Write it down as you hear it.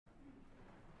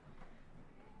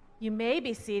You may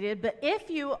be seated, but if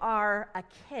you are a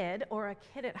kid or a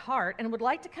kid at heart and would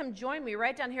like to come join me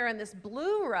right down here on this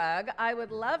blue rug, I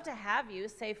would love to have you,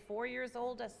 say 4 years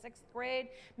old to 6th grade.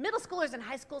 Middle schoolers and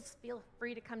high schools, feel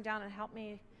free to come down and help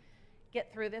me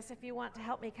get through this if you want to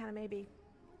help me kind of maybe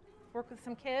work with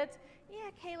some kids. Yeah,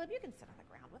 Caleb, you can sit on the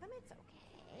ground with them. It's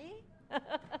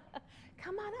okay.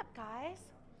 Come on up, guys.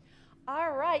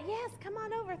 All right. Yes, come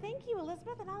on over. Thank you,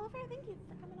 Elizabeth and Oliver. Thank you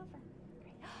for coming over.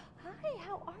 Hi,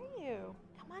 how are you?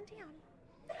 Come on down.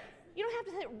 You don't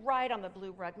have to sit right on the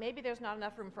blue rug. Maybe there's not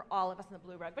enough room for all of us on the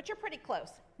blue rug, but you're pretty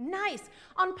close. Nice.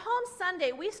 On Palm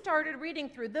Sunday, we started reading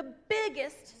through the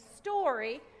biggest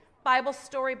Bible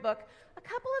storybook, a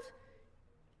couple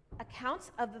of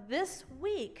accounts of this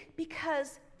week,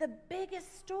 because the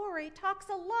biggest story talks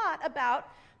a lot about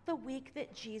the week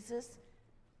that Jesus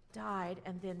died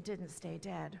and then didn't stay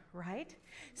dead, right?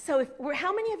 So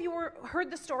how many of you heard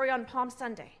the story on Palm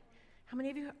Sunday? How many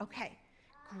of you? Okay,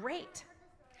 great.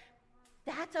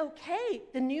 That's okay.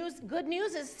 Good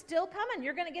news is still coming.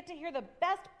 You're going to get to hear the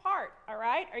best part, all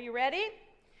right? Are you ready?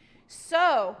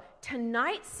 So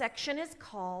tonight's section is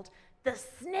called The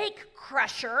Snake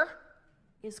Crusher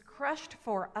is Crushed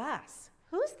for Us.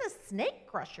 Who's the snake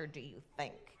crusher, do you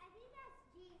think? I think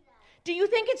that's Jesus. Do you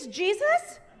think it's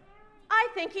Jesus? I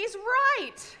think he's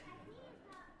right.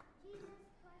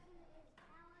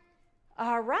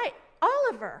 All right,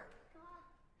 Oliver.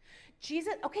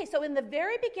 Jesus, okay, so in the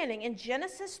very beginning, in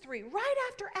Genesis 3, right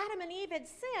after Adam and Eve had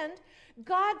sinned,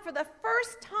 God, for the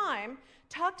first time,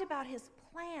 talked about his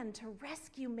plan to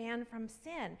rescue man from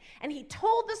sin. And he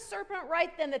told the serpent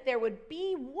right then that there would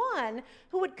be one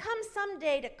who would come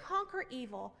someday to conquer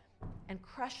evil and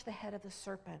crush the head of the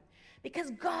serpent. Because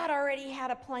God already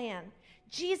had a plan.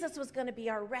 Jesus was going to be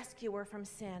our rescuer from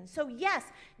sin. So yes,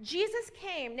 Jesus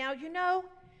came. Now,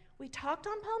 we talked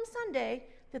on Palm Sunday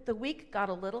that the week got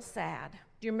a little sad.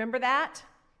 Do you remember that?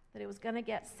 That it was going to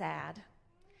get sad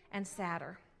and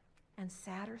sadder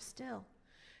still.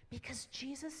 Because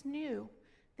Jesus knew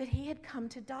that he had come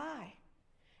to die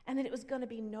and that it was going to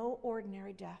be no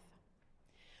ordinary death.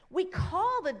 We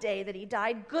call the day that he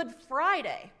died Good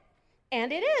Friday.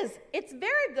 And it is. It's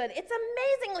very good. It's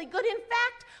amazingly good. In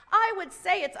fact, I would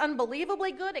say it's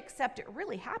unbelievably good, except it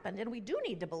really happened, and we do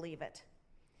need to believe it.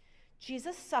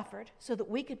 Jesus suffered so that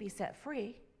we could be set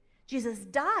free. Jesus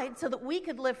died so that we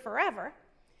could live forever.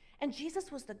 And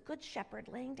Jesus was the good shepherd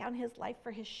laying down his life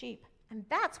for his sheep. And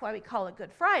that's why we call it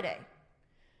Good Friday.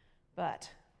 But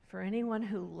for anyone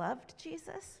who loved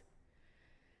Jesus,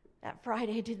 that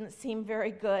Friday didn't seem very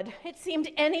good. It seemed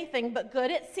anything but good.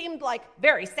 It seemed like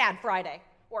very sad Friday,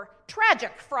 or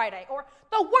tragic Friday, or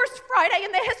the worst Friday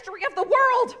in the history of the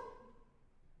world.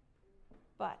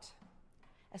 But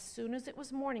as soon as it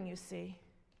was morning, you see,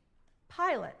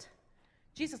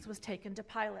 Jesus was taken to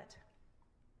Pilate.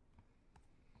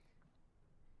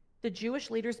 The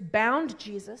Jewish leaders bound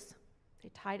Jesus. They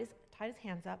tied his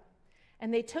hands up,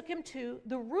 and they took him to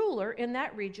the ruler in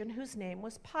that region whose name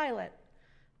was Pilate.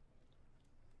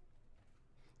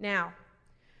 Now,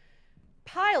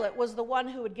 Pilate was the one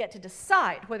who would get to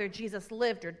decide whether Jesus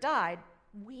lived or died.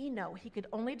 We know he could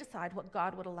only decide what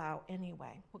God would allow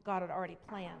anyway, what God had already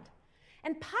planned.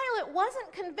 And Pilate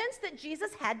wasn't convinced that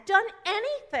Jesus had done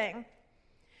anything.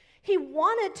 He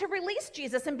wanted to release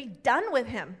Jesus and be done with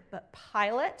him. But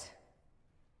Pilate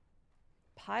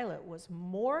was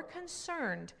more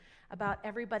concerned about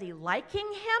everybody liking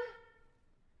him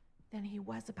than he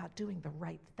was about doing the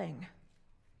right thing.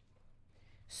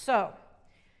 So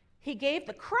he gave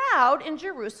the crowd in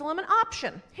Jerusalem an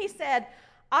option. He said,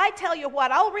 I tell you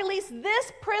what, I'll release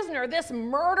this prisoner, this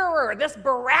murderer, this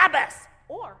Barabbas,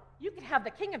 or you can have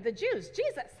the king of the Jews,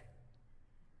 Jesus.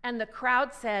 And the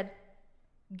crowd said,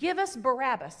 give us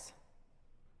Barabbas.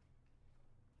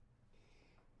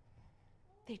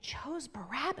 They chose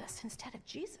Barabbas instead of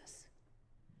Jesus.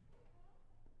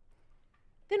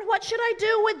 Then what should I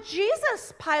do with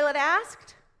Jesus? Pilate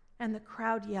asked. And the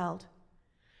crowd yelled,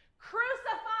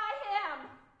 crucify him!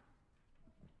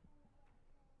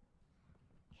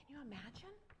 Can you imagine?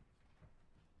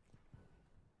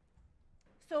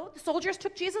 So the soldiers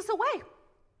took Jesus away.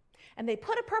 And they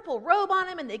put a purple robe on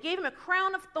him, and they gave him a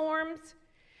crown of thorns.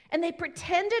 And they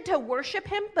pretended to worship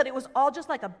him, but it was all just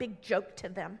like a big joke to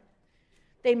them.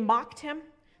 They mocked him.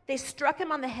 They struck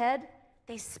him on the head.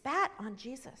 They spat on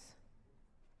Jesus.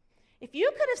 If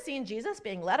you could have seen Jesus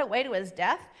being led away to his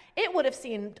death, it would have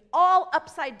seemed all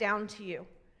upside down to you.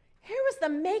 Here was the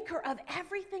maker of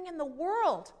everything in the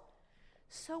world,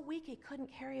 so weak he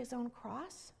couldn't carry his own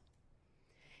cross.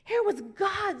 Here was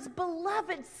God's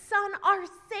beloved Son, our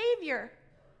Savior.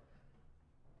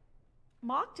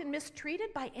 mocked and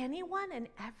mistreated by anyone and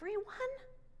everyone?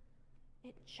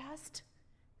 It just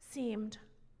seemed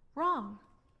wrong.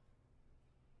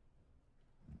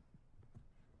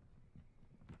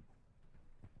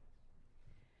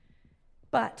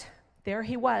 But there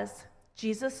he was,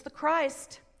 Jesus the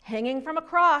Christ, hanging from a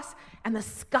cross, and the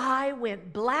sky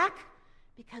went black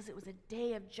because it was a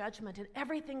day of judgment and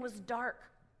everything was dark.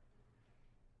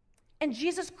 And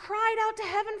Jesus cried out to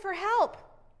heaven for help.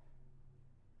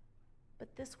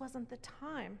 But this wasn't the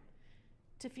time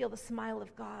to feel the smile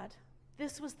of God.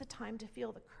 This was the time to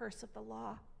feel the curse of the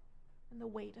law and the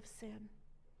weight of sin.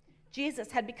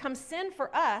 Jesus had become sin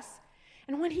for us,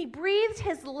 and when he breathed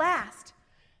his last,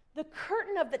 the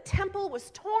curtain of the temple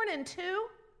was torn in two.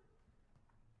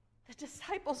 The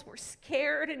disciples were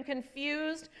scared and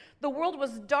confused. The world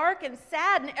was dark and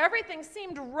sad, and everything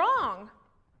seemed wrong.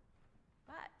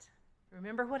 But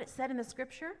remember what it said in the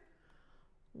scripture?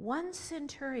 One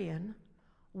centurion,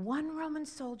 one Roman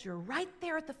soldier, right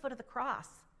there at the foot of the cross.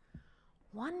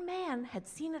 One man had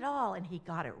seen it all, and he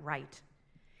got it right.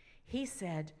 He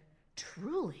said,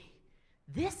 "Truly,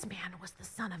 this man was the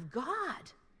Son of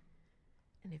God."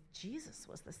 And if Jesus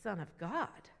was the Son of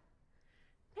God,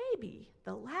 maybe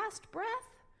the last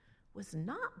breath was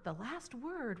not the last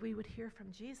word we would hear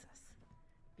from Jesus.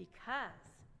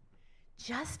 Because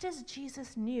just as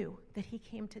Jesus knew that he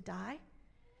came to die,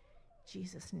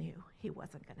 Jesus knew he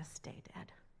wasn't going to stay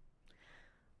dead.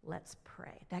 Let's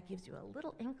pray. That gives you a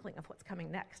little inkling of what's coming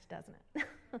next, doesn't it?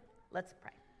 Let's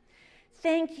pray.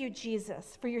 Thank you,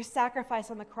 Jesus, for your sacrifice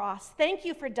on the cross. Thank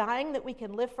you for dying that we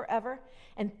can live forever.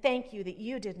 And thank you that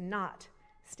you did not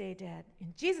stay dead.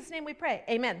 In Jesus' name we pray.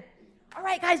 Amen. All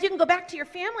right, guys, you can go back to your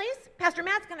families. Pastor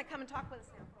Matt's going to come and talk with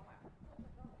us now for a while.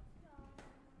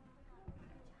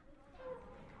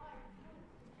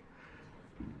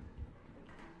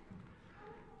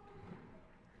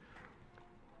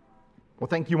 Well,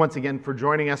 thank you once again for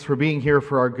joining us, for being here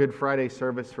for our Good Friday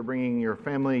service, for bringing your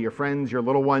family, your friends, your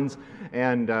little ones.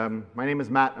 And my name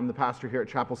is Matt. I'm the pastor here at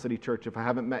Chapel City Church. If I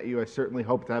haven't met you, I certainly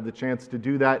hope to have the chance to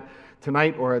do that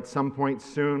tonight or at some point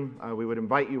soon. We would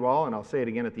invite you all, and I'll say it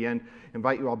again at the end,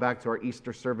 invite you all back to our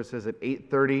Easter services at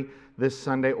 8:30 this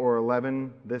Sunday or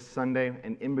 11 this Sunday.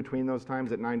 And in between those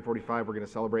times at 9:45, we're going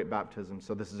to celebrate baptism.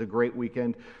 So this is a great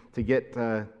weekend to get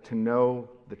to know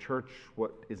the church,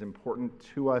 what is important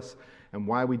to us, and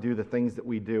why we do the things that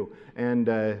we do. And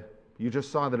you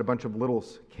just saw that a bunch of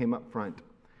littles came up front.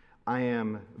 I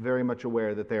am very much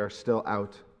aware that they are still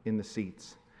out in the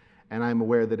seats. And I'm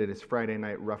aware that it is Friday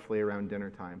night, roughly around dinner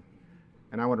time.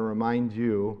 And I want to remind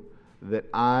you that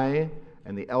I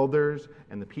and the elders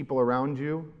and the people around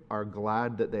you are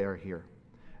glad that they are here.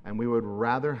 And we would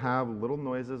rather have little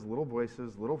noises, little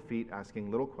voices, little feet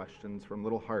asking little questions from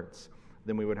little hearts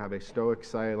than we would have a stoic,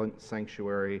 silent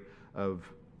sanctuary of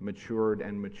matured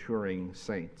and maturing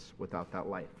saints without that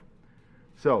life.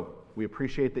 So we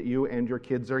appreciate that you and your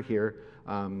kids are here.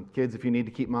 Kids, if you need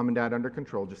to keep mom and dad under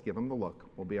control, just give them the look.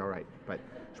 We'll be all right. But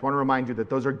just want to remind you that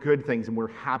those are good things, and we're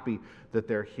happy that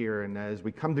they're here. And as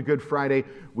we come to Good Friday,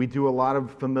 we do a lot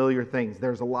of familiar things.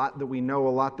 There's a lot that we know, a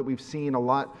lot that we've seen, a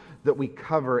lot that we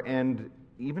cover. And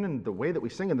even in the way that we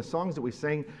sing, in the songs that we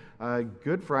sing,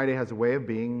 Good Friday has a way of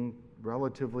being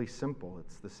relatively simple.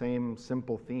 It's the same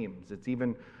simple themes. It's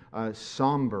even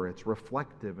somber, it's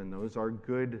reflective, and those are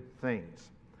good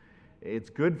things.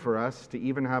 It's good for us to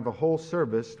even have a whole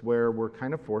service where we're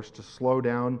kind of forced to slow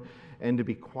down and to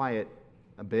be quiet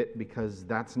a bit, because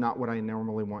that's not what I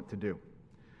normally want to do.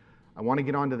 I want to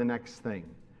get on to the next thing.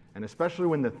 And especially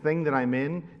when the thing that I'm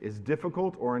in is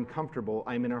difficult or uncomfortable,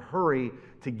 I'm in a hurry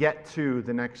to get to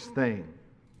the next thing.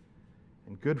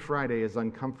 And Good Friday is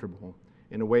uncomfortable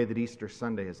in a way that Easter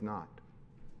Sunday is not.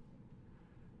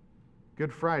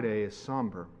 Good Friday is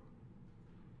somber.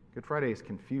 Good Friday is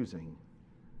confusing.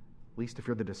 At least if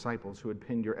you're the disciples who had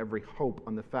pinned your every hope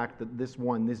on the fact that this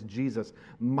one, this Jesus,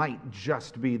 might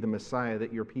just be the Messiah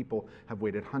that your people have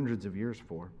waited hundreds of years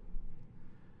for.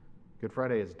 Good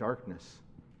Friday is darkness,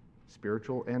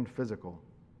 spiritual and physical.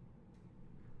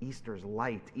 Easter is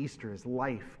light. Easter is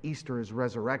life. Easter is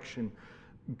resurrection.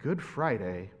 Good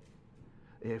Friday,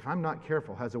 if I'm not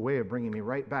careful, has a way of bringing me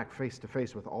right back face to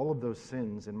face with all of those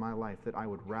sins in my life that I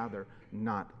would rather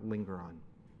not linger on.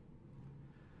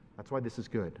 That's why this is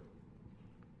good.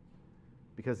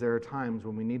 Because there are times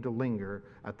when we need to linger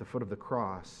at the foot of the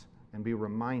cross and be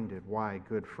reminded why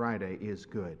Good Friday is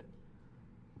good.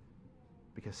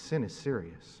 Because sin is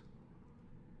serious.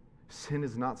 Sin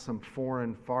is not some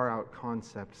foreign, far-out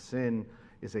concept. Sin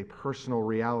is a personal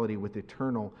reality with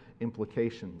eternal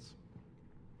implications.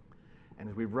 And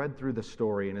as we've read through the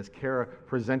story, and as Kara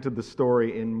presented the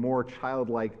story in more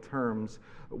childlike terms,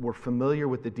 we're familiar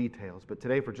with the details. But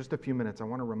today, for just a few minutes, I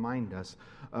want to remind us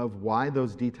of why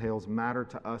those details matter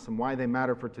to us and why they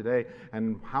matter for today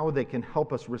and how they can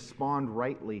help us respond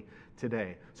rightly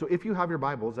today. So if you have your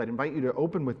Bibles, I'd invite you to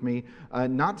open with me,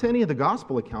 not to any of the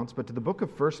gospel accounts, but to the book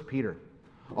of 1 Peter.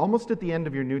 Almost at the end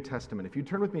of your New Testament. If you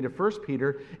turn with me to 1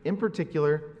 Peter, in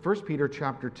particular, 1 Peter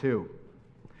chapter 2.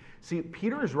 See,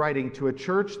 Peter is writing to a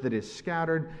church that is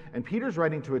scattered, and Peter's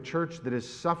writing to a church that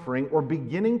is suffering or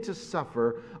beginning to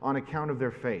suffer on account of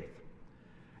their faith.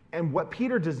 And what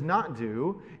Peter does not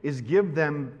do is give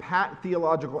them pat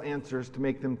theological answers to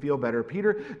make them feel better.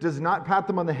 Peter does not pat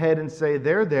them on the head and say,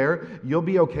 there, you'll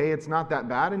be okay, it's not that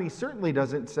bad. And he certainly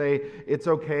doesn't say, it's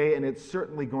okay and it's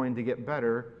certainly going to get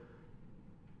better.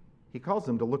 He calls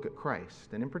them to look at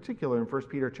Christ. And in particular, in 1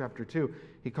 Peter chapter 2,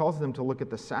 he calls them to look at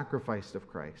the sacrifice of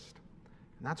Christ.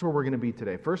 And that's where we're going to be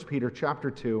today. 1 Peter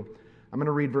chapter 2, I'm going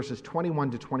to read verses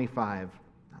 21 to 25.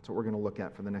 That's what we're going to look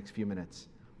at for the next few minutes.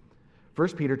 1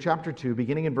 Peter chapter 2,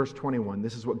 beginning in verse 21,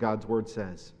 this is what God's word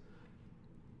says.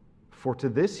 For to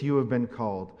this you have been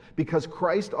called, because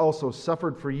Christ also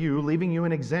suffered for you, leaving you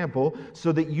an example,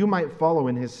 so that you might follow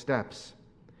in his steps.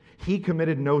 He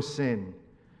committed no sin.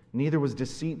 Neither was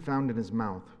deceit found in his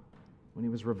mouth. When he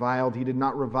was reviled, he did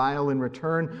not revile in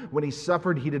return. When he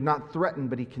suffered, he did not threaten,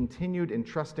 but he continued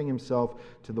entrusting himself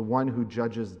to the one who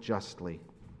judges justly.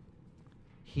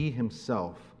 He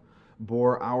himself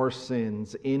bore our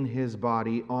sins in his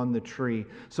body on the tree,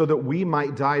 so that we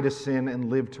might die to sin and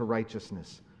live to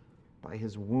righteousness. By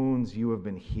his wounds you have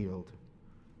been healed.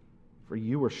 For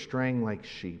you were straying like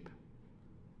sheep,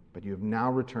 but you have now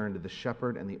returned to the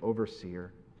shepherd and the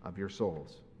overseer of your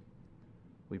souls.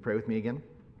 Will you pray with me again?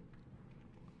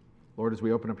 Lord, as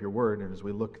we open up your word and as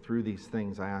we look through these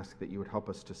things, I ask that you would help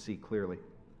us to see clearly.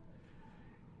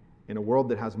 In a world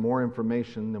that has more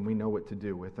information than we know what to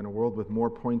do with, in a world with more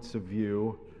points of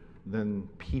view than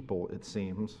people, it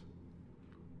seems,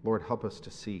 Lord, help us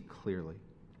to see clearly,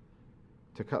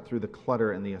 to cut through the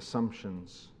clutter and the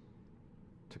assumptions,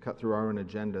 to cut through our own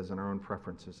agendas and our own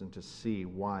preferences, and to see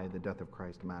why the death of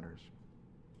Christ matters.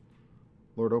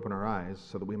 Lord, open our eyes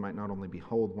so that we might not only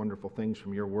behold wonderful things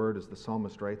from your word, as the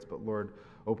psalmist writes, but Lord,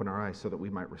 open our eyes so that we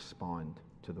might respond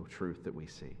to the truth that we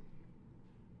see.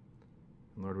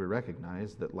 And Lord, we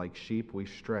recognize that like sheep we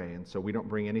stray, and so we don't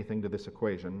bring anything to this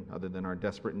equation other than our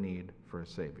desperate need for a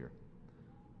Savior.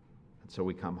 And so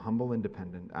we come humble and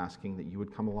dependent, asking that you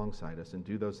would come alongside us and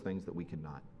do those things that we could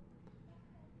not,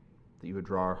 that you would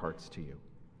draw our hearts to you.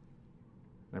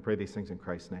 And I pray these things in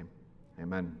Christ's name.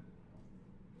 Amen.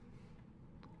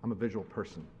 I'm a visual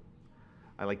person.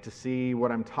 I like to see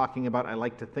what I'm talking about. I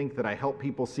like to think that I help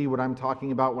people see what I'm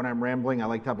talking about when I'm rambling. I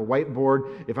like to have a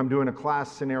whiteboard if I'm doing a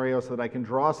class scenario so that I can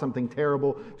draw something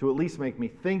terrible to at least make me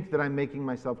think that I'm making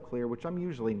myself clear, which I'm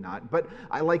usually not. But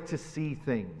I like to see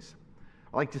things.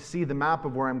 I like to see the map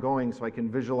of where I'm going so I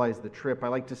can visualize the trip. I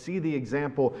like to see the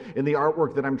example in the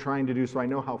artwork that I'm trying to do so I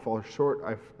know how far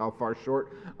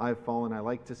short I've fallen. I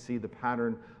like to see the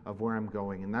pattern of where I'm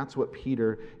going. And that's what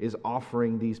Peter is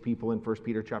offering these people in 1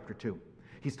 Peter chapter 2.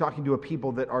 He's talking to a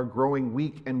people that are growing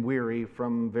weak and weary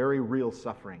from very real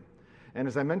suffering. And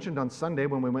as I mentioned on Sunday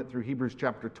when we went through Hebrews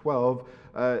chapter 12,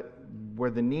 where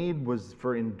the need was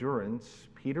for endurance,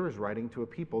 Peter is writing to a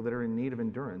people that are in need of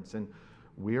endurance. And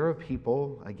we are a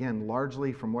people, again,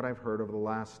 largely from what I've heard over the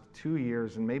last 2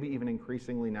 years, and maybe even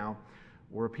increasingly now,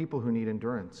 we're a people who need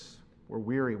endurance. We're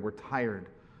weary, we're tired,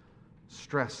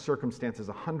 stress, circumstances,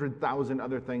 100,000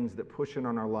 other things that push in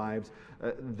on our lives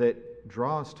that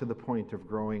draw us to the point of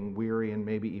growing weary and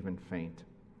maybe even faint.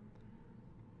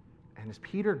 And as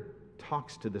Peter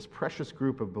talks to this precious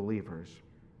group of believers,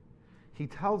 he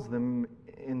tells them,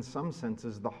 in some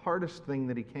senses, the hardest thing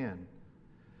that he can.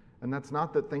 And that's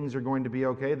not that things are going to be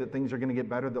okay, that things are going to get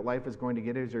better, that life is going to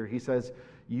get easier. He says,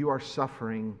 you are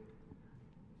suffering,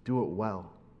 do it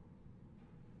well.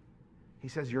 He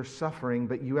says you're suffering,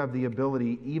 but you have the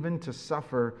ability even to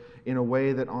suffer in a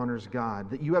way that honors God.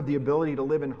 That you have the ability to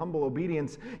live in humble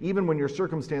obedience even when your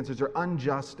circumstances are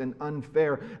unjust and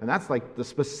unfair. And that's like the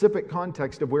specific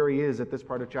context of where he is at this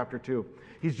part of chapter 2.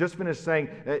 He's just finished saying,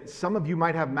 some of you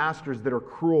might have masters that are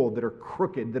cruel, that are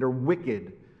crooked, that are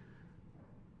wicked.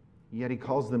 Yet he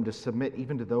calls them to submit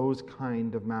even to those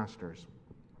kind of masters.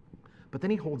 But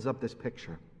then he holds up this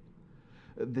picture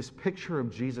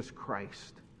of Jesus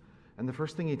Christ. And the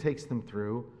first thing he takes them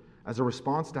through as a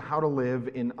response to how to live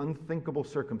in unthinkable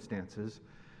circumstances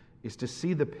is to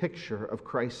see the picture of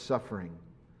Christ's suffering.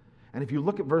 And if you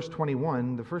look at verse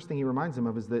 21, the first thing he reminds them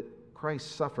of is that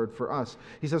Christ suffered for us.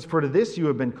 He says, for to this you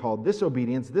have been called, this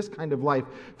obedience, this kind of life,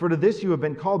 for to this you have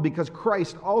been called, because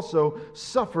Christ also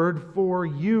suffered for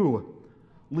you,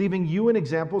 leaving you an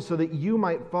example so that you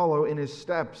might follow in his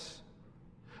steps.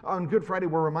 On Good Friday,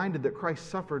 we're reminded that Christ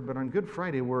suffered, but on Good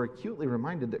Friday, we're acutely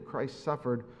reminded that Christ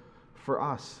suffered for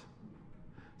us.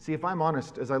 See, if I'm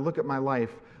honest, as I look at my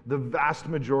life, the vast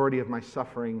majority of my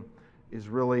suffering is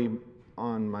really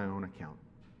on my own account.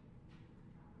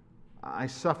 I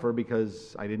suffer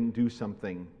because I didn't do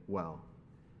something well.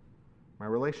 My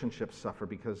relationships suffer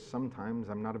because sometimes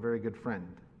I'm not a very good friend.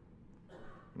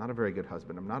 I'm not a very good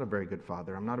husband. I'm not a very good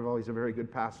father. I'm not always a very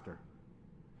good pastor.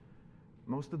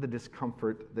 Most of the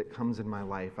discomfort that comes in my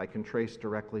life I can trace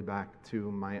directly back to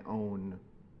my own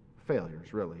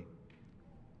failures, really.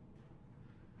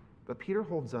 But Peter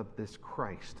holds up this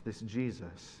Christ, this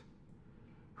Jesus,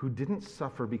 who didn't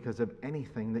suffer because of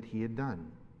anything that he had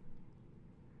done.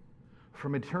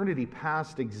 From eternity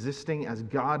past, existing as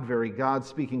God, very God,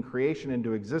 speaking creation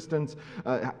into existence,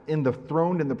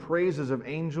 enthroned in the praises of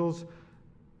angels,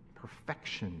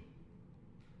 perfection.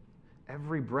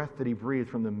 Every breath that he breathed,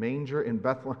 from the manger in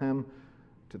Bethlehem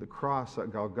to the cross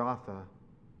at Golgotha,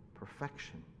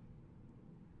 perfection.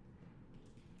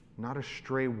 Not a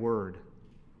stray word,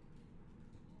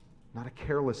 not a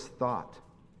careless thought,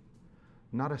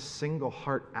 not a single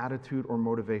heart attitude or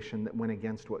motivation that went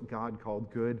against what God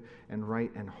called good and right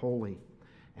and holy.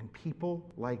 And people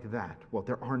like that, well,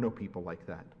 there are no people like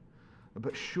that,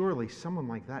 but surely someone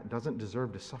like that doesn't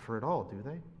deserve to suffer at all, do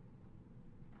they?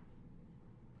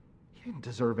 He didn't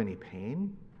deserve any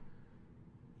pain.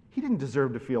 He didn't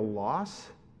deserve to feel loss.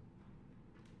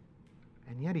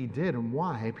 And yet he did. And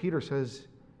why? Peter says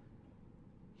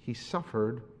he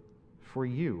suffered for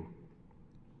you.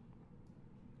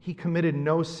 He committed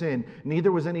no sin,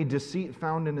 neither was any deceit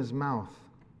found in his mouth.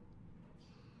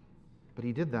 But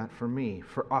he did that for me,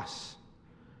 for us.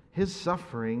 His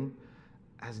suffering,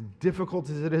 as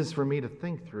difficult as it is for me to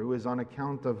think through, is on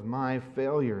account of my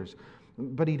failures.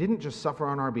 But he didn't just suffer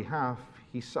on our behalf,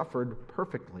 he suffered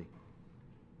perfectly.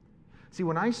 See,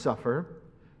 when I suffer,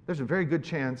 there's a very good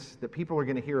chance that people are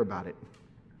going to hear about it.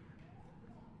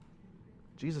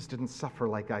 Jesus didn't suffer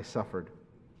like I suffered.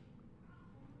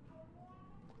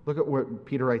 Look at what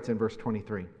Peter writes in verse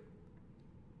 23.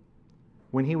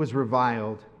 When he was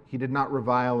reviled, he did not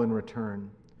revile in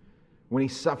return. When he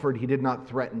suffered, he did not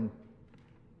threaten.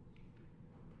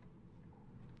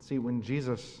 See, when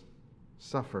Jesus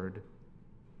suffered,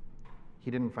 he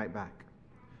didn't fight back.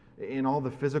 In all the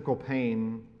physical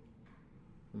pain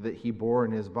that he bore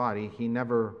in his body, he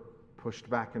never pushed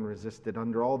back and resisted.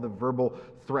 Under all the verbal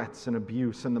threats and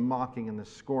abuse and the mocking and the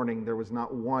scorning, there was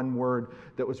not one word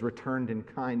that was returned in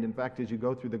kind. In fact, as you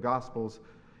go through the Gospels,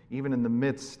 even in the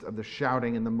midst of the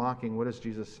shouting and the mocking, what does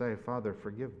Jesus say? Father,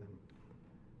 forgive them.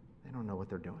 They don't know what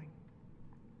they're doing.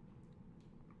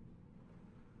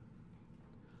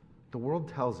 The world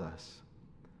tells us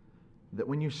that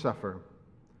when you suffer,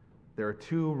 there are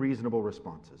two reasonable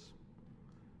responses.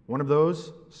 One of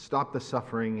those, stop the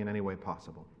suffering in any way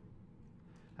possible.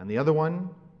 And the other one,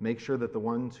 make sure that the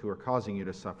ones who are causing you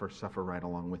to suffer, suffer right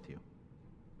along with you.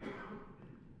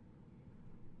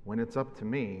 When it's up to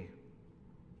me,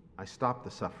 I stop the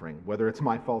suffering, whether it's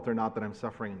my fault or not that I'm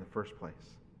suffering in the first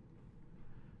place.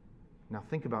 Now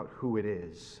think about who it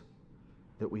is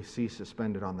that we see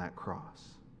suspended on that cross.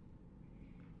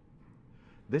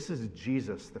 This is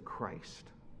Jesus the Christ,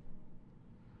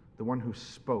 the one who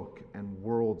spoke and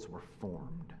worlds were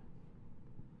formed.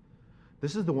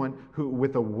 This is the one who,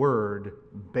 with a word,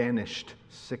 banished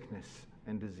sickness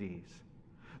and disease.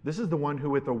 This is the one who,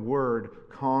 with a word,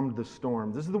 calmed the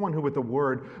storm. This is the one who, with a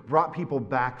word, brought people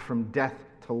back from death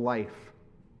to life.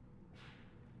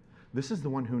 This is the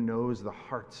one who knows the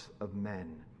hearts of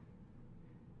men.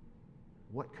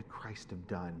 What could Christ have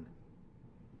done?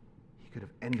 He could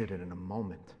have ended it in a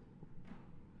moment.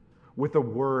 With a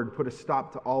word, put a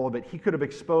stop to all of it. He could have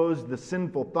exposed the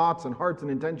sinful thoughts and hearts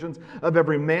and intentions of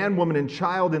every man, woman, and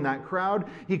child in that crowd.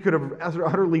 He could have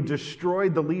utterly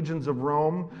destroyed the legions of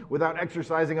Rome without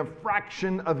exercising a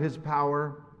fraction of his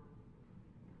power.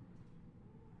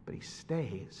 But he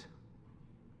stays.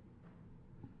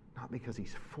 Not because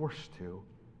he's forced to,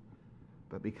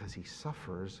 but because he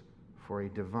suffers for a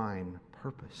divine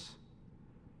purpose.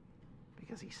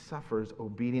 Because he suffers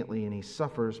obediently and he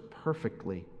suffers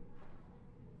perfectly.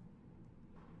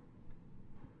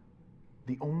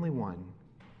 The only one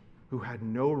who had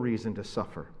no reason to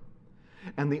suffer,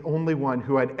 and the only one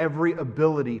who had every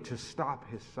ability to stop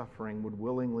his suffering, would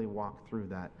willingly walk through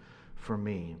that for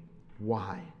me.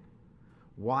 Why?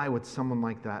 Why would someone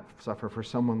like that suffer for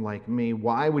someone like me?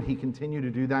 Why would he continue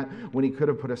to do that when he could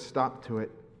have put a stop to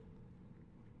it?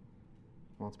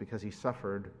 Well, it's because he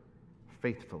suffered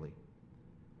faithfully.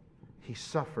 He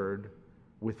suffered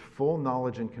with full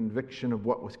knowledge and conviction of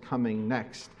what was coming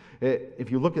next. If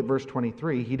you look at verse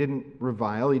 23, he didn't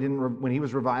revile. When he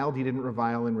was reviled, he didn't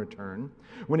revile in return.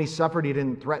 When he suffered, he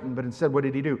didn't threaten, but instead, what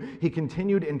did he do? He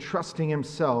continued entrusting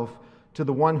himself to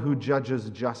the one who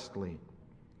judges justly.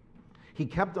 He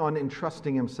kept on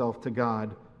entrusting himself to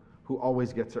God, who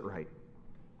always gets it right.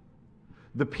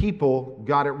 The people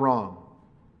got it wrong.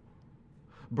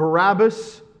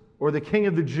 Barabbas, or the king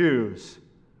of the Jews,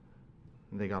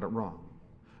 they got it wrong.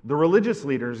 The religious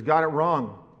leaders got it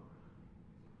wrong.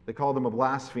 They called him a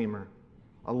blasphemer,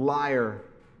 a liar.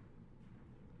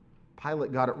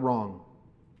 Pilate got it wrong.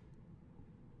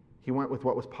 He went with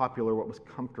what was popular, what was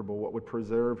comfortable, what would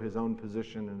preserve his own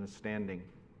position and his standing,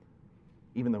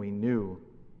 even though he knew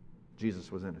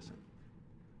Jesus was innocent.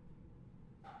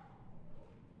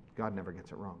 God never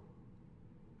gets it wrong.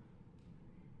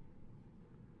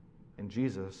 And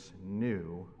Jesus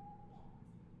knew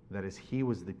that as he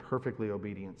was the perfectly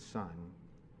obedient Son,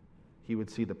 he would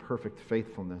see the perfect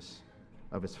faithfulness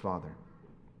of his Father.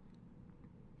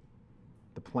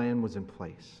 The plan was in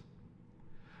place.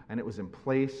 And it was in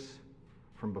place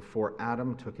from before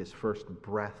Adam took his first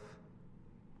breath.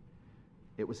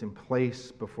 It was in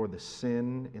place before the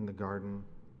sin in the garden.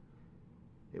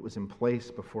 It was in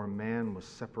place before man was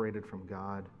separated from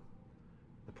God.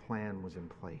 The plan was in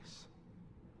place.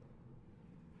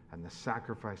 And the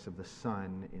sacrifice of the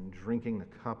Son in drinking the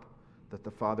cup that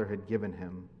the Father had given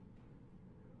him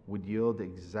would yield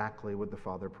exactly what the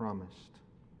Father promised.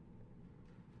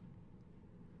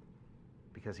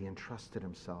 Because he entrusted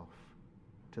himself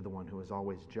to the one who is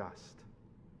always just.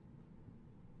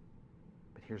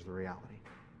 But here's the reality.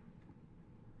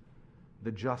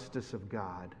 The justice of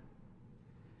God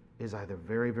is either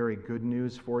very, very good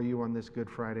news for you on this Good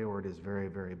Friday, or it is very,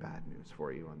 very bad news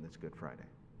for you on this Good Friday.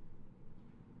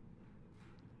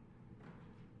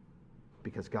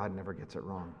 Because God never gets it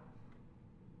wrong.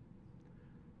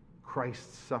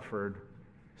 Christ suffered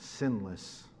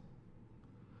sinless,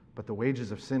 but the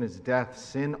wages of sin is death.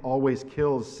 Sin always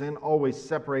kills. Sin always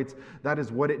separates. That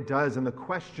is what it does. And the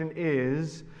question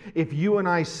is, if you and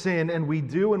I sin, and we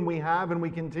do and we have and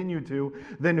we continue to,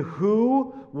 then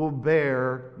who will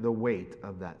bear the weight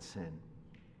of that sin?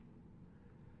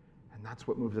 And that's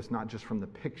what moves us not just from the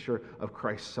picture of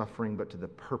Christ's suffering, but to the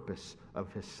purpose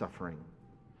of his suffering.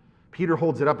 Peter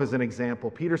holds it up as an example.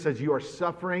 Peter says, you are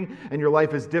suffering and your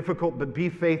life is difficult, but be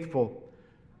faithful.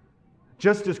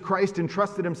 Just as Christ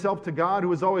entrusted himself to God,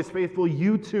 who is always faithful,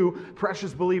 you too,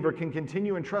 precious believer, can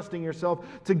continue entrusting yourself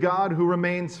to God, who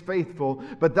remains faithful.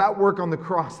 But that work on the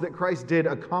cross that Christ did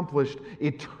accomplished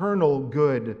eternal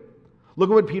good. Look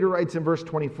at what Peter writes in verse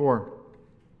 24.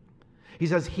 He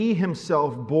says, he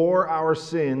himself bore our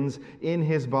sins in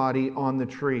his body on the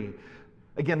tree.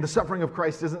 Again, the suffering of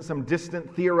Christ isn't some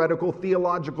distant, theoretical,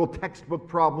 theological textbook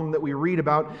problem that we read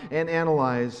about and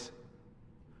analyze.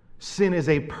 Sin is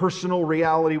a personal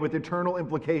reality with eternal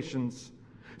implications.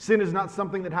 Sin is not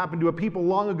something that happened to a people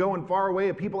long ago and far away,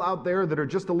 a people out there that are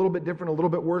just a little bit different, a little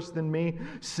bit worse than me.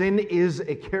 Sin is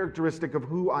a characteristic of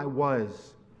who I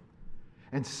was.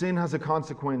 And sin has a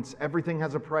consequence. Everything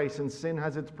has a price, and sin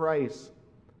has its price.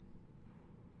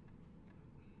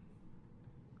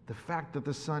 The fact that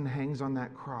the Son hangs on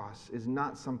that cross is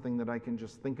not something that I can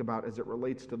just think about as it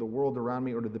relates to the world around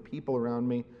me or to the people around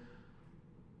me.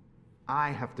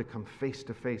 I have to come face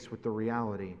to face with the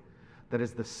reality that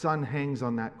as the Son hangs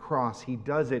on that cross, he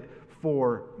does it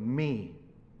for me,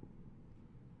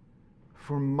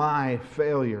 for my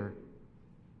failure.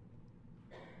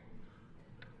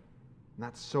 And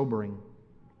that's sobering.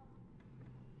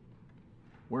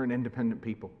 We're an independent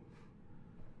people.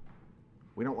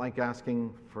 We don't like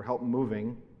asking for help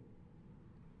moving,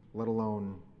 let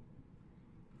alone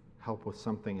help with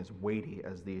something as weighty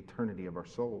as the eternity of our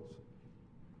souls.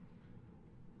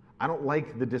 I don't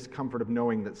like the discomfort of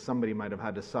knowing that somebody might have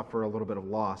had to suffer a little bit of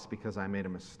loss because I made a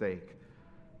mistake.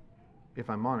 If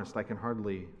I'm honest, I can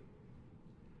hardly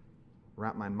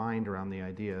wrap my mind around the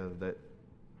idea that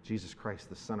Jesus Christ,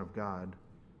 the Son of God,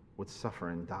 would suffer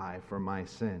and die for my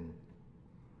sin.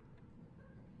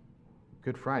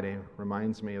 Good Friday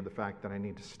reminds me of the fact that I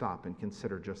need to stop and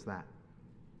consider just that.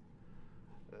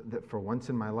 That for once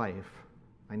in my life,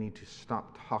 I need to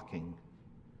stop talking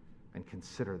and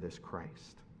consider this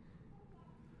Christ.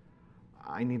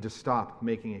 I need to stop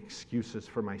making excuses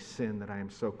for my sin that I am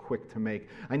so quick to make.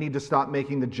 I need to stop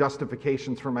making the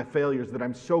justifications for my failures that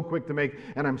I'm so quick to make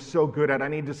and I'm so good at. I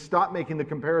need to stop making the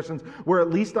comparisons where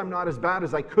at least I'm not as bad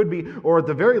as I could be, or at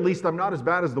the very least I'm not as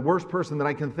bad as the worst person that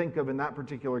I can think of in that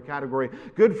particular category.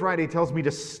 Good Friday tells me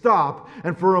to stop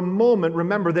and for a moment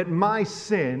remember that my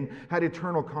sin had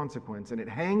eternal consequence, and it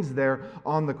hangs there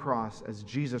on the cross as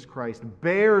Jesus Christ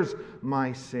bears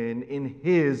my sin in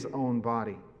his own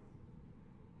body.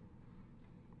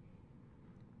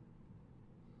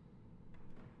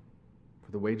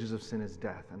 The wages of sin is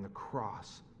death, and the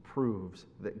cross proves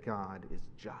that God is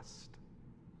just,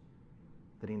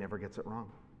 that he never gets it wrong.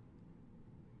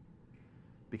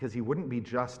 Because he wouldn't be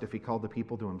just if he called the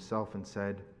people to himself and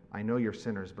said, I know you're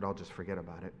sinners, but I'll just forget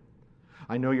about it.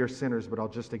 I know you're sinners, but I'll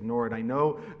just ignore it. I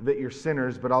know that you're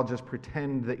sinners, but I'll just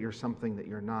pretend that you're something that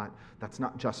you're not. That's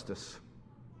not justice.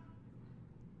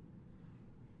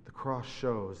 The cross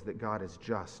shows that God is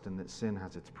just and that sin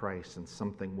has its price, and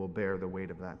something will bear the weight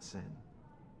of that sin.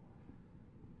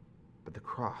 But the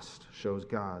cross shows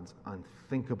God's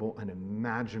unthinkable and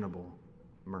imaginable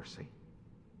mercy.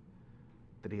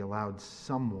 That he allowed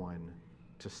someone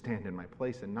to stand in my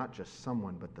place, and not just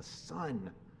someone, but the Son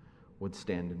would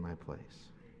stand in my place.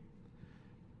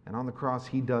 And on the cross,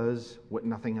 he does what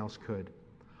nothing else could.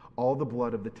 All the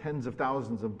blood of the tens of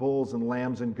thousands of bulls and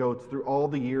lambs and goats through all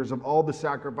the years of all the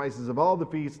sacrifices, of all the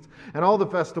feasts and all the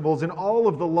festivals and all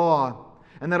of the law,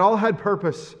 and that all had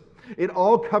purpose. It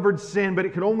all covered sin, but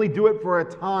it could only do it for a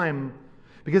time,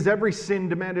 because every sin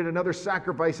demanded another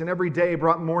sacrifice, and every day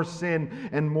brought more sin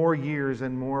and more years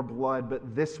and more blood.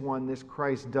 But this one, this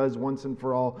Christ, does once and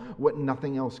for all what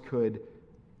nothing else could.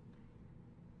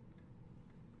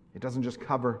 It doesn't just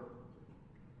cover,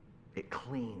 it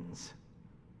cleans.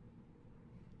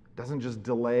 It doesn't just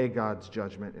delay God's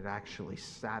judgment, it actually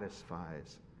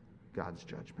satisfies God's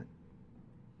judgment.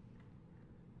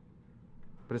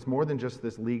 But it's more than just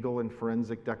this legal and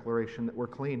forensic declaration that we're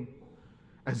clean.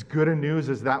 As good a news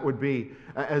as that would be,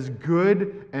 as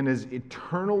good and as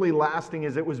eternally lasting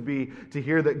as it would be to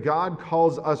hear that God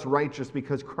calls us righteous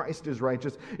because Christ is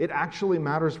righteous, it actually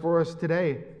matters for us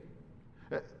today.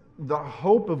 The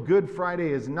hope of Good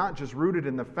Friday is not just rooted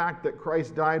in the fact that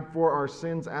Christ died for our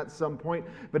sins at some point,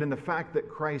 but in the fact that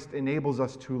Christ enables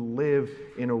us to live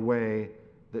in a way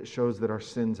that shows that our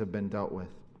sins have been dealt with.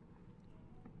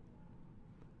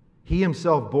 He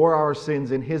himself bore our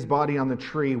sins in his body on the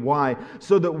tree. Why?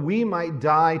 So that we might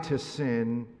die to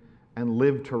sin and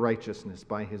live to righteousness.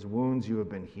 By his wounds you have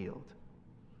been healed.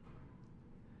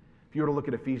 If you were to look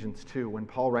at Ephesians 2, when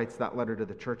Paul writes that letter to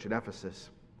the church at Ephesus,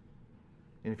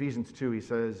 in Ephesians 2 he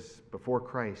says, before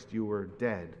Christ you were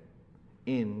dead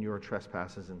in your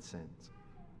trespasses and sins.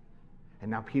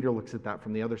 And now Peter looks at that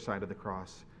from the other side of the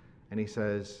cross, and he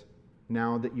says,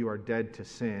 now that you are dead to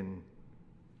sin,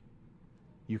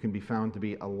 you can be found to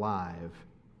be alive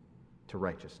to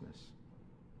righteousness.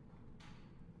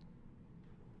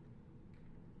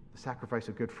 The sacrifice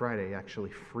of Good Friday actually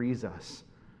frees us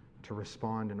to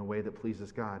respond in a way that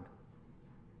pleases God.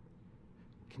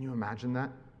 Can you imagine that?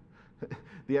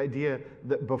 The idea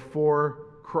that before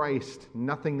Christ,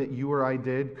 nothing that you or I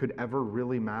did could ever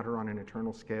really matter on an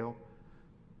eternal scale.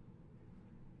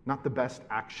 Not the best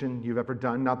action you've ever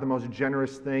done, not the most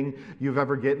generous thing you've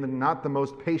ever given, not the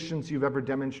most patience you've ever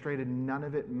demonstrated. None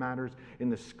of it matters in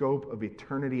the scope of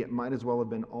eternity. It might as well have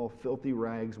been all filthy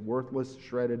rags, worthless,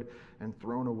 shredded, and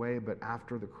thrown away. But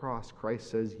after the cross,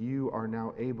 Christ says you are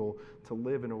now able to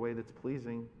live in a way that's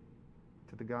pleasing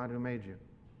to the God who made you.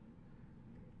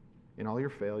 In all your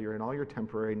failure, in all your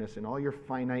temporariness, in all your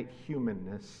finite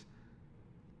humanness,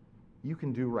 you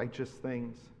can do righteous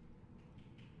things.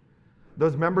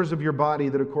 Those members of your body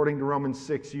that, according to Romans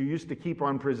 6, you used to keep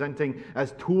on presenting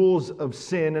as tools of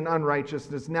sin and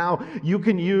unrighteousness, now you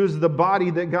can use the body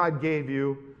that God gave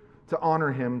you to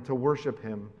honor him, to worship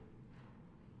him.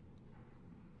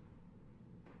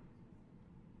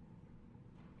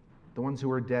 The ones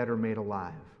who are dead are made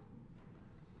alive.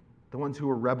 The ones who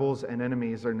were rebels and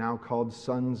enemies are now called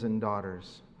sons and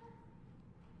daughters.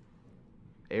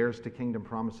 Heirs to kingdom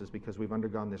promises because we've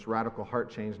undergone this radical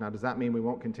heart change. Now, does that mean we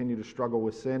won't continue to struggle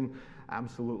with sin?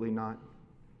 Absolutely not.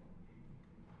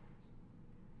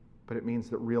 But it means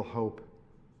that real hope,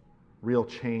 real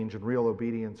change, and real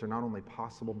obedience are not only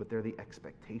possible, but they're the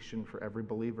expectation for every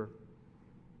believer.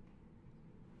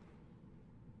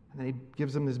 And then he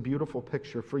gives them this beautiful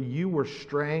picture. For you were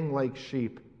straying like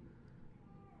sheep.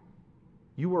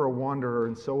 You were a wanderer,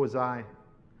 and so was I.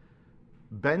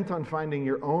 bent on finding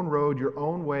your own road, your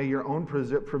own way, your own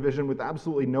provision with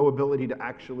absolutely no ability to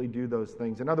actually do those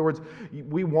things. In other words,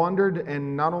 we wandered,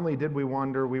 and not only did we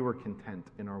wander, we were content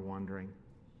in our wandering.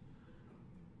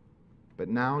 But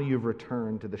now you've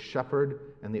returned to the shepherd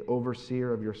and the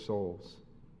overseer of your souls.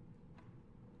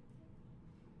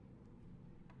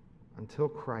 Until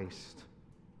Christ,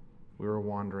 we were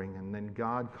wandering, and then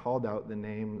God called out the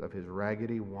name of his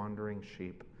raggedy, wandering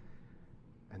sheep,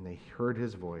 and they heard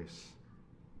his voice,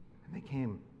 and they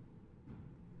came.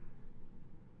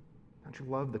 Don't you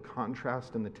love the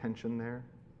contrast and the tension there?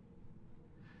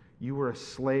 You were a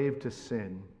slave to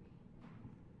sin,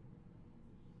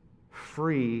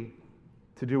 free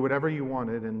to do whatever you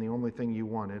wanted, and the only thing you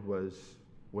wanted was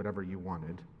whatever you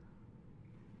wanted.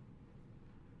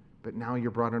 But now you're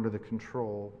brought under the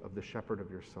control of the shepherd of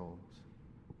your souls.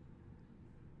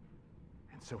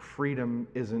 And so freedom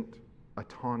isn't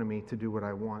autonomy to do what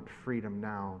I want. Freedom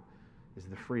now is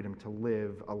the freedom to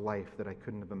live a life that I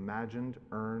couldn't have imagined,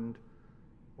 earned,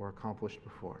 or accomplished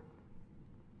before.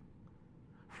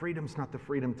 Freedom's not the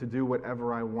freedom to do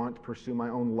whatever I want, pursue my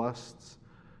own lusts.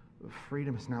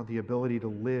 Freedom is now the ability to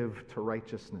live to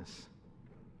righteousness.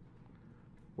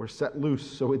 We're set loose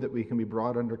so that we can be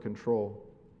brought under control.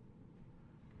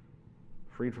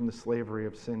 Freed from the slavery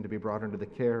of sin to be brought under the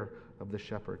care of the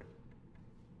shepherd.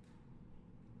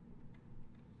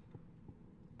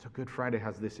 So Good Friday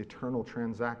has this eternal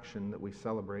transaction that we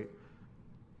celebrate.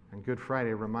 And Good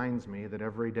Friday reminds me that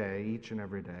every day, each and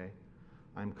every day,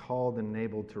 I'm called and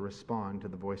enabled to respond to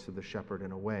the voice of the shepherd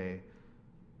in a way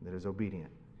that is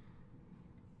obedient.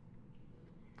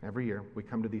 Every year, we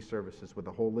come to these services with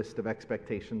a whole list of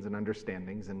expectations and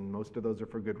understandings, and most of those are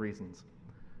for good reasons.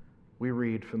 We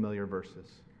read familiar verses.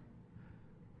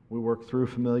 We work through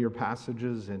familiar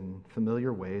passages in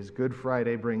familiar ways. Good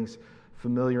Friday brings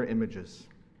familiar images.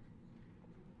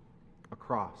 A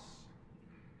cross,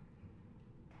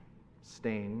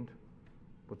 stained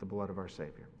with the blood of our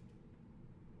Savior.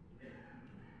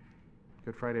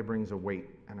 Good Friday brings a weight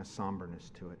and a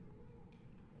somberness to it.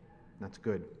 That's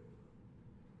good.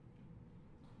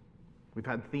 We've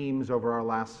had themes over our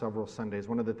last several Sundays.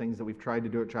 One of the things that we've tried to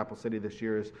do at Chapel City this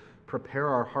year is prepare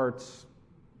our hearts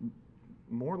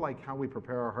more like how we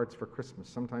prepare our hearts for Christmas.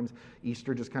 Sometimes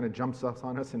Easter just kind of jumps us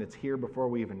on us and it's here before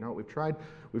we even know it.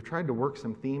 We've tried to work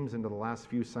some themes into the last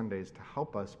few Sundays to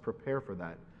help us prepare for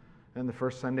that. And the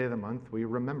first Sunday of the month, we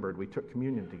took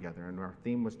communion together, and our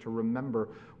theme was to remember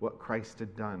what Christ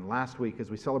had done. Last week, as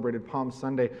we celebrated Palm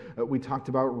Sunday, we talked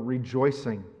about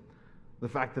rejoicing. The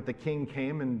fact that the King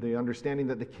came and the understanding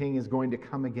that the King is going to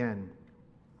come again.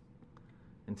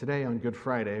 And today on Good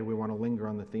Friday, we want to linger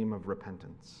on the theme of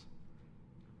repentance.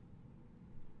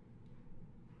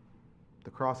 The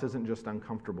cross isn't just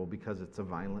uncomfortable because it's a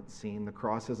violent scene. The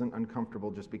cross isn't uncomfortable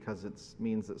just because it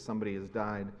means that somebody has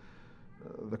died.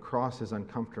 The cross is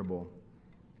uncomfortable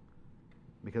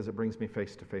because it brings me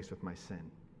face to face with my sin.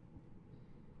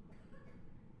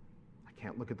 I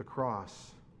can't look at the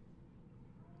cross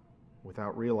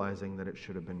without realizing that it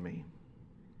should have been me.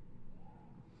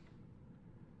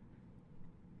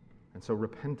 And so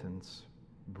repentance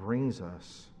brings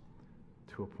us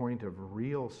to a point of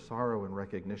real sorrow and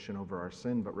recognition over our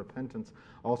sin, but repentance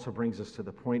also brings us to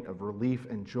the point of relief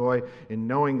and joy in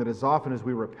knowing that as often as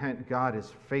we repent, God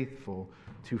is faithful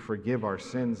to forgive our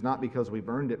sins, not because we've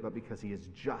earned it, but because he is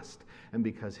just, and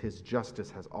because his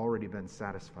justice has already been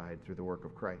satisfied through the work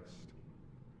of Christ.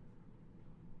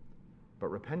 But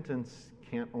repentance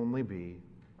can't only be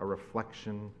a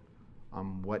reflection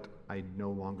on what I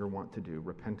no longer want to do.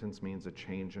 Repentance means a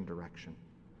change in direction.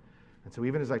 And so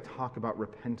even as I talk about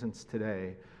repentance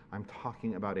today, I'm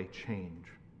talking about a change,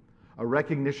 a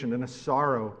recognition and a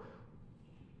sorrow,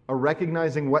 a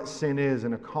recognizing what sin is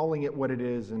and a calling it what it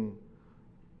is and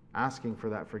asking for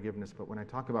that forgiveness. But when I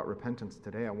talk about repentance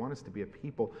today, I want us to be a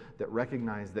people that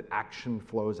recognize that action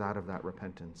flows out of that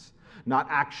repentance. Not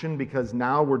action because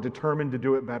now we're determined to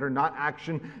do it better. Not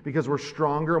action because we're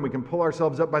stronger and we can pull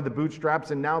ourselves up by the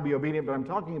bootstraps and now be obedient. But I'm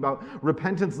talking about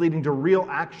repentance leading to real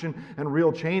action and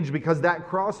real change, because that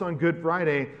cross on Good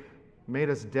Friday made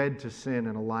us dead to sin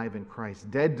and alive in Christ.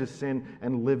 Dead to sin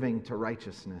and living to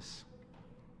righteousness.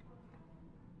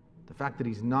 The fact that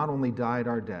he's not only died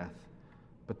our death,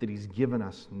 but that he's given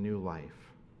us new life.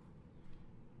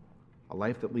 A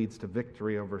life that leads to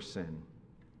victory over sin.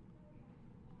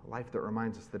 A life that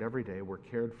reminds us that every day we're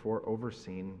cared for,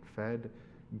 overseen, fed,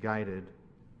 guided,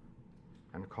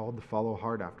 and called to follow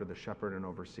hard after the shepherd and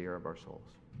overseer of our souls.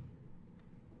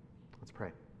 Let's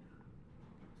pray.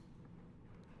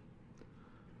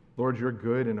 Lord, you're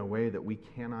good in a way that we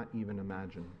cannot even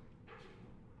imagine.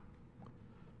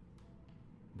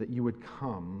 that you would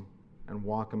come and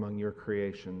walk among your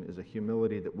creation is a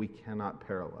humility that we cannot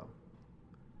parallel.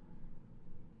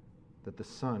 That the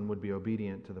Son would be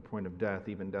obedient to the point of death,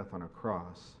 even death on a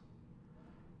cross,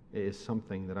 is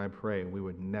something that I pray we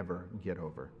would never get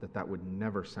over, that would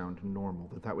never sound normal,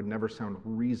 that would never sound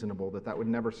reasonable, that would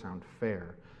never sound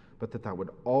fair, but that would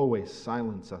always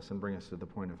silence us and bring us to the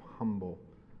point of humble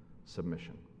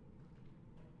submission.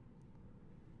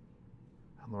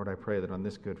 And Lord, I pray that on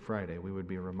this Good Friday we would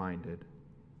be reminded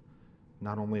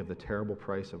not only of the terrible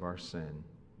price of our sin,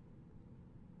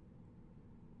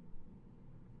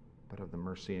 but of the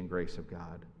mercy and grace of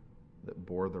God that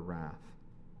bore the wrath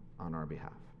on our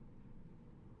behalf.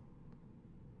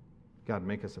 God,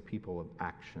 make us a people of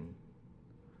action,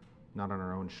 not on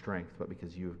our own strength, but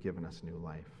because you have given us new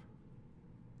life.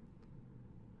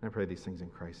 And I pray these things in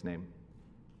Christ's name.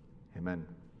 Amen.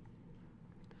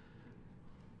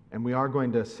 And we are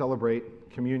going to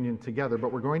celebrate communion together,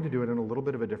 but we're going to do it in a little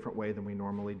bit of a different way than we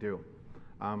normally do.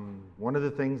 One of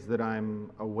the things that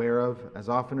I'm aware of as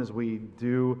often as we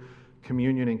do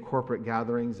communion in corporate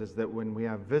gatherings is that when we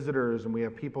have visitors and we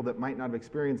have people that might not have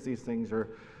experienced these things, or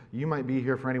you might be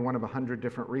here for any one of 100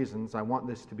 different reasons, I want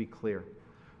this to be clear.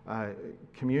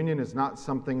 Communion is not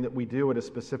something that we do at a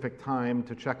specific time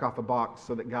to check off a box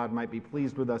so that God might be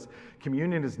pleased with us.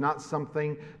 Communion is not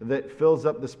something that fills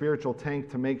up the spiritual tank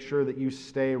to make sure that you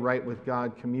stay right with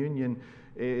God. Communion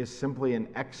is simply an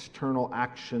external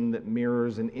action that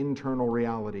mirrors an internal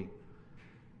reality.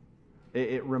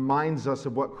 It reminds us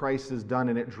of what Christ has done,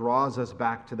 and it draws us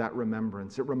back to that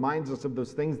remembrance. It reminds us of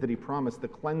those things that he promised, the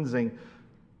cleansing,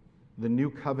 the new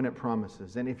covenant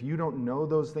promises. And if you don't know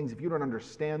those things, if you don't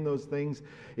understand those things,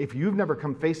 if you've never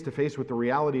come face to face with the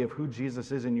reality of who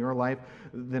Jesus is in your life,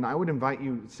 then I would invite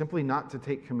you simply not to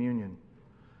take communion.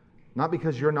 Not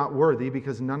because you're not worthy,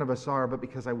 because none of us are, but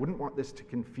because I wouldn't want this to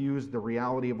confuse the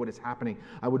reality of what is happening.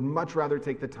 I would much rather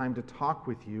take the time to talk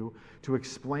with you, to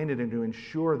explain it, and to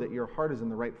ensure that your heart is in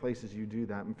the right place as you do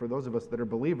that. And for those of us that are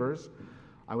believers,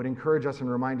 I would encourage us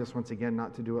and remind us once again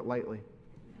not to do it lightly.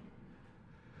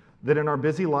 That in our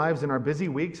busy lives, in our busy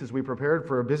weeks, as we prepared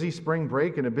for a busy spring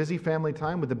break and a busy family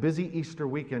time with a busy Easter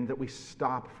weekend, that we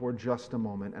stop for just a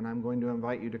moment. And I'm going to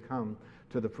invite you to come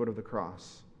to the foot of the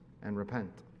cross and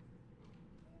repent.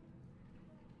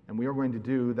 And we are going to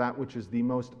do that which is the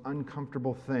most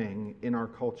uncomfortable thing in our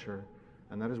culture,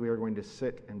 and that is we are going to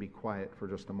sit and be quiet for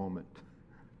just a moment.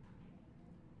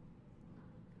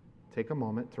 Take a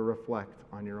moment to reflect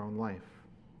on your own life.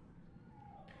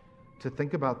 To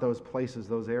think about those places,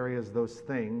 those areas, those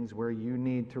things where you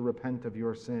need to repent of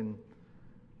your sin.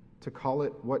 To call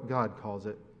it what God calls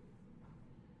it.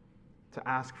 To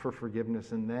ask for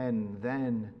forgiveness, and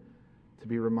then to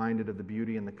be reminded of the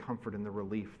beauty and the comfort and the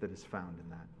relief that is found in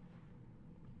that.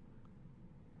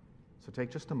 So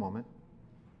take just a moment,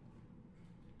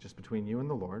 just between you and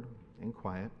the Lord, in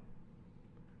quiet,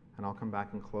 and I'll come back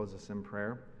and close us in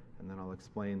prayer, and then I'll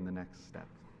explain the next step.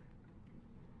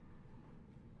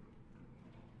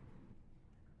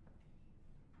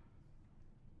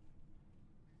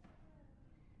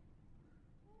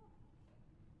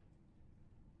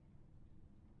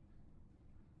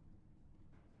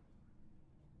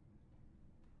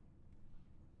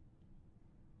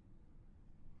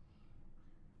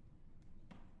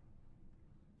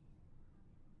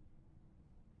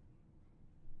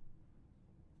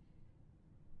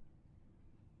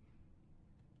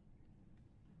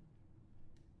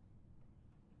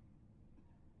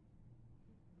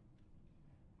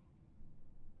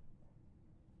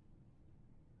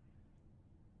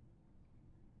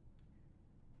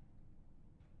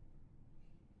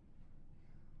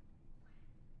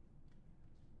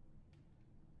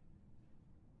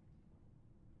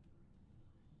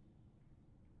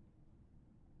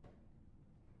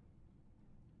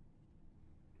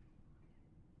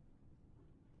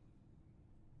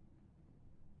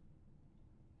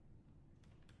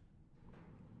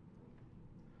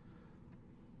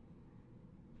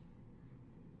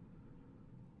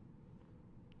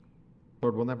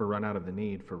 Lord, we'll never run out of the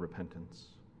need for repentance.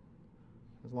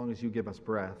 As long as you give us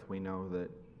breath, we know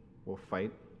that we'll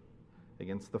fight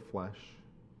against the flesh,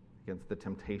 against the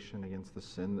temptation, against the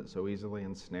sin that so easily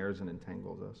ensnares and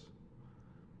entangles us.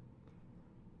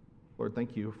 Lord,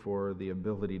 thank you for the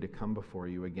ability to come before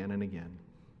you again and again,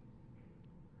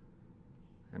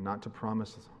 and not to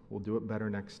promise we'll do it better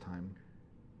next time,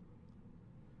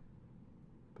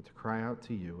 but to cry out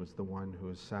to you as the one who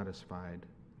has satisfied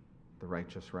the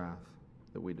righteous wrath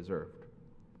that we deserved.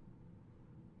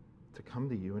 To come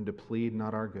to you and to plead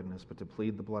not our goodness, but to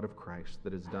plead the blood of Christ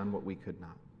that has done what we could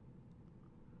not.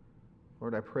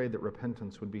 Lord, I pray that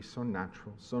repentance would be so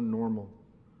natural, so normal,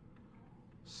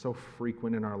 so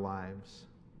frequent in our lives,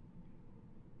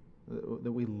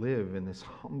 that we live in this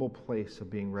humble place of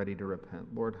being ready to repent.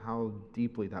 Lord, how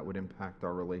deeply that would impact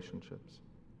our relationships.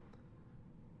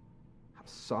 How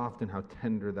soft and how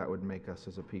tender that would make us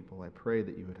as a people. I pray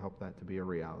that you would help that to be a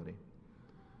reality.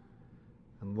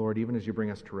 And Lord, even as you bring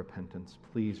us to repentance,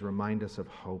 please remind us of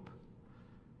hope.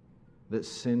 That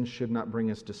sin should not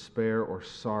bring us despair or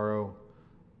sorrow,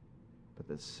 but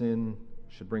that sin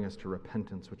should bring us to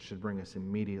repentance, which should bring us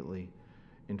immediately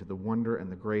into the wonder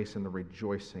and the grace and the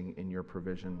rejoicing in your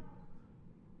provision.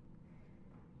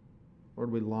 Lord,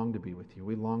 we long to be with you.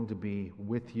 We long to be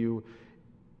with you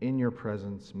in your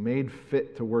presence, made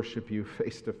fit to worship you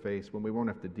face to face, when we won't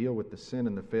have to deal with the sin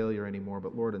and the failure anymore.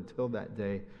 But Lord, until that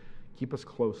day, keep us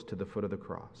close to the foot of the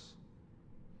cross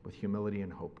with humility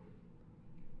and hope.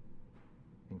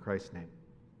 In Christ's name,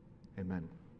 amen.